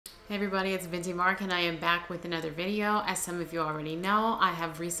Hey everybody, it's Binti Mark and I am back with another video. As some of you already know, I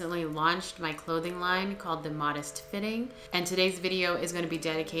have recently launched my clothing line called the Modest Fitting, and today's video is going to be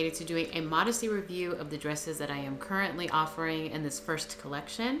dedicated to doing a modesty review of the dresses that I am currently offering in this first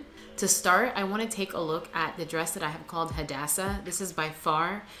collection. To start, I want to take a look at the dress that I have called Hadassah. This is by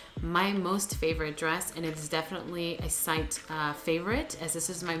far my most favorite dress, and it is definitely a site favorite, as this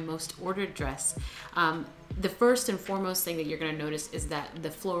is my most ordered dress. The first and foremost thing that you're going to notice is that the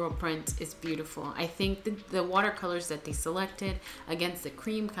floral print is beautiful. I think the watercolors that they selected against the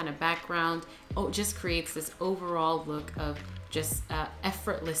cream kind of background just creates this overall look of just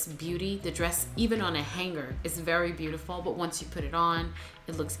effortless beauty. The dress, even on a hanger, is very beautiful, but once you put it on,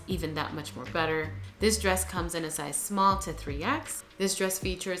 it looks even that much more better. This dress comes in a size small to 3X. This dress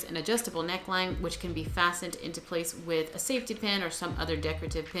features an adjustable neckline, which can be fastened into place with a safety pin or some other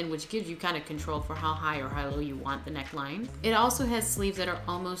decorative pin, which gives you kind of control for how high or how low you want the neckline. It also has sleeves that are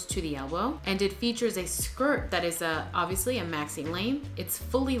almost to the elbow, and it features a skirt that is obviously a maxi length. It's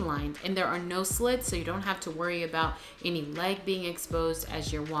fully lined, and there are no slits, so you don't have to worry about any leg being exposed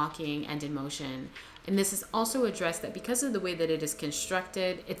as you're walking and in motion. And this is also a dress that, because of the way that it is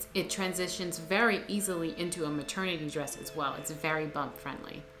constructed, it transitions very easily into a maternity dress as well. It's very bump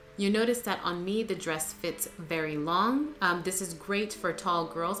friendly. You notice that on me, the dress fits very long. This is great for tall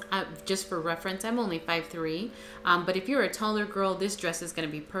girls. Just for reference, I'm only 5'3", but if you're a taller girl, this dress is going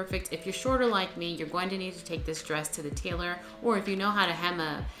to be perfect. If you're shorter like me, you're going to need to take this dress to the tailor, or if you know how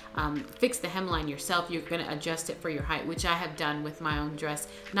to fix the hemline yourself, you're going to adjust it for your height, which I have done with my own dress.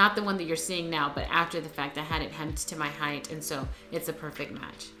 Not the one that you're seeing now, but after the fact, I had it hemmed to my height, and so it's a perfect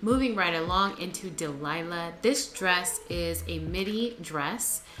match. Moving right along into Delilah. This dress is a midi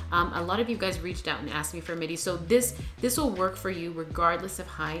dress. A lot of you guys reached out and asked me for midi, so this will work for you regardless of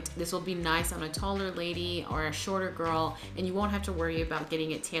height. This will be nice on a taller lady or a shorter girl, and you won't have to worry about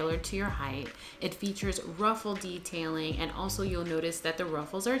getting it tailored to your height. It features ruffle detailing, and also you'll notice that the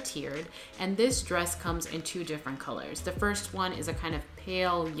ruffles are tiered, and this dress comes in two different colors. The first one is a kind of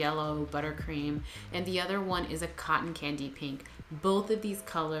pale yellow buttercream, and the other one is a cotton candy pink. Both of these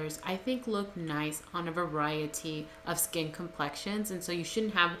colors I think look nice on a variety of skin complexions, and so you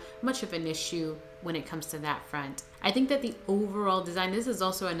shouldn't have much of an issue when it comes to that front. I think that the overall design, this is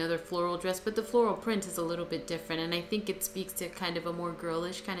also another floral dress, but the floral print is a little bit different, and I think it speaks to kind of a more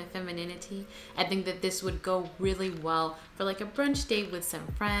girlish kind of femininity. I think that this would go really well for like a brunch date with some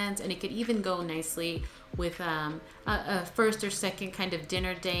friends, and it could even go nicely with a first or second kind of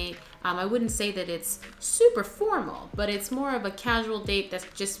dinner date. I wouldn't say that it's super formal, but it's more of a casual date that's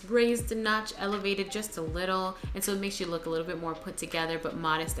just raised a notch, elevated just a little, and so it makes you look a little bit more put together but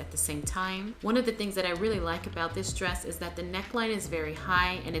modest at the same time. One of the things that I really like about this dress is that the neckline is very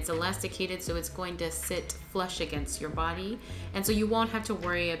high and it's elasticated, so it's going to sit flush against your body, and so you won't have to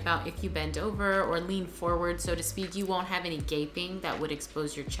worry about, if you bend over or lean forward, so to speak, you won't have any gaping that would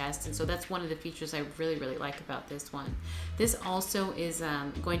expose your chest, and so that's one of the features I really like about this one. This also is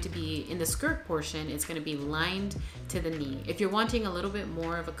going to be, in the skirt portion, it's going to be lined to the knee. If you're wanting a little bit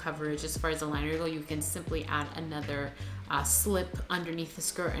more of a coverage as far as the liner goes, you can simply add another slip underneath the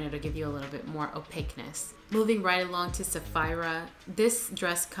skirt, and it'll give you a little bit more opaqueness. Moving right along to SAPPHIRA. This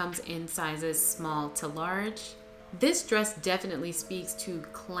dress comes in sizes small to large. This dress definitely speaks to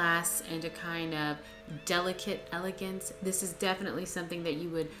class and a kind of delicate elegance. This is definitely something that you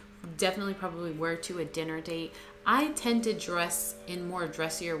would definitely probably wear to a dinner date. I tend to dress in more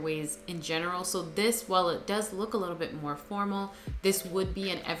dressier ways in general, so this, while it does look a little bit more formal, this would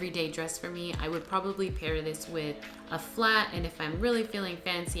be an everyday dress for me. I would probably pair this with a flat, and if I'm really feeling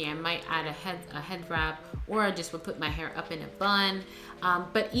fancy, I might add a head wrap, or I just would put my hair up in a bun.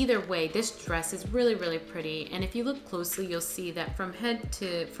 But either way, this dress is really pretty, and if you look closely, you'll see that from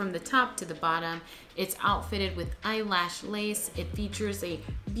the top to the bottom, it's outfitted with eyelash lace. It features a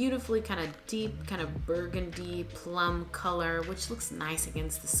beautifully kind of deep, kind of burgundy plum color, which looks nice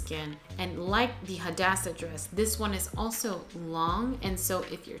against the skin. And like the Hadassah dress, this one is also long, and so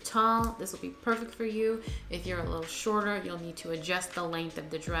if you're tall, this will be perfect for you. If you're a little shorter, you'll need to adjust the length of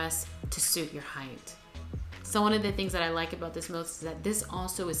the dress to suit your height. So one of the things that I like about this most is that this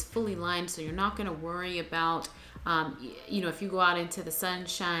also is fully lined, so you're not going to worry about you know, if you go out into the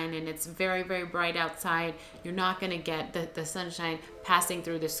sunshine and it's very bright outside, you're not going to get the sunshine passing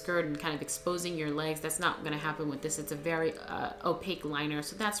through the skirt and kind of exposing your legs. That's not going to happen with this. It's a very opaque liner,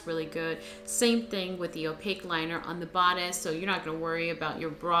 so that's really good. Same thing with the opaque liner on the bodice, so you're not going to worry about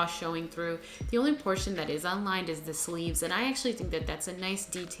your bra showing through. The only portion that is unlined is the sleeves, and I actually think that that's a nice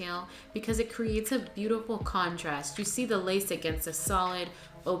detail because it creates a beautiful contrast. You see the lace against a solid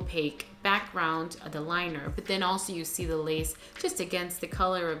opaque background, the liner, but then also you see the lace just against the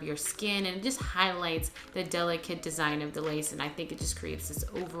color of your skin, and it just highlights the delicate design of the lace, and I think it just creates this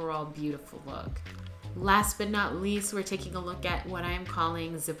overall beautiful look. Last but not least, we're taking a look at what I am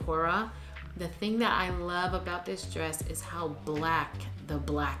calling ZIPPORAH. The thing that I love about this dress is how black the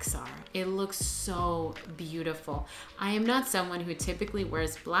blacks are. It looks so beautiful. I am not someone who typically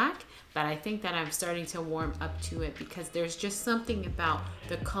wears black, but I think that I'm starting to warm up to it because there's just something about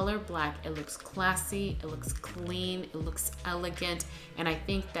the color black. It looks classy, it looks clean, it looks elegant, and I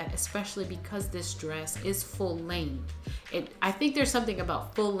think that especially because this dress is full length, I think there's something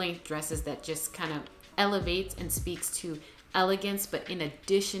about full length dresses that just kind of elevates and speaks to elegance, but in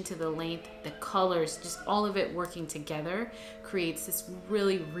addition to the length, the colors, just all of it working together creates this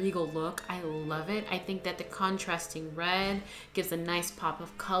really regal look. I love it. I think that the contrasting red gives a nice pop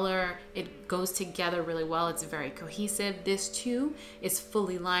of color. It goes together really well. It's very cohesive. This too is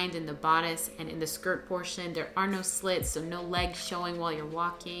fully lined in the bodice and in the skirt portion. There are no slits, so no legs showing while you're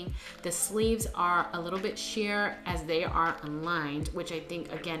walking. The sleeves are a little bit sheer as they are unlined, which I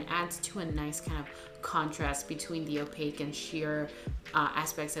think again adds to a nice kind of contrast between the opaque and sheer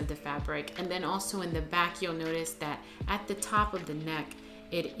aspects of the fabric. And then also in the back, you'll notice that at the top of the neck,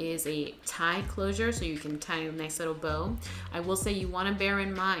 it is a tie closure, so you can tie a nice little bow. I will say you want to bear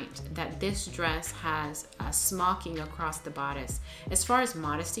in mind that this dress has a smocking across the bodice. As far as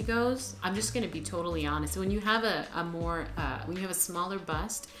modesty goes, I'm just going to be totally honest. When you have when you have a smaller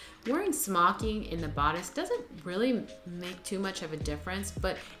bust, wearing smocking in the bodice doesn't really make too much of a difference,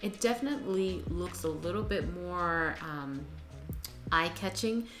 but it definitely looks a little bit more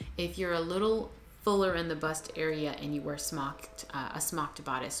eye-catching if you're a little fuller in the bust area and you wear a smocked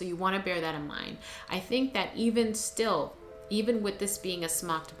bodice. So you want to bear that in mind. I think that even with this being a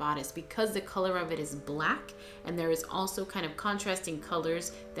smocked bodice, because the color of it is black and there is also kind of contrasting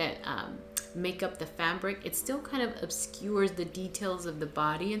colors that make up the fabric, it still kind of obscures the details of the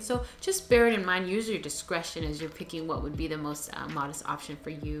body. And so just bear it in mind. Use your discretion as you're picking what would be the most modest option for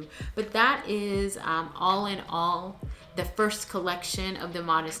you. But that is all in all the first collection of the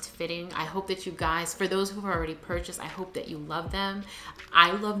modest fitting. I hope that you guys, for those who have already purchased, I hope that you love them.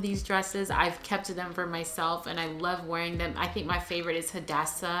 I love these dresses. I've kept them for myself and I love wearing them. I think my favorite is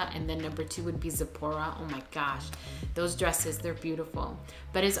HADASSAH, and then number 2 would be ZIPPORAH. Oh my gosh, those dresses, they're beautiful.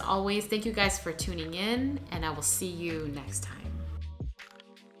 But as always, thank you guys for tuning in, and I will see you next time.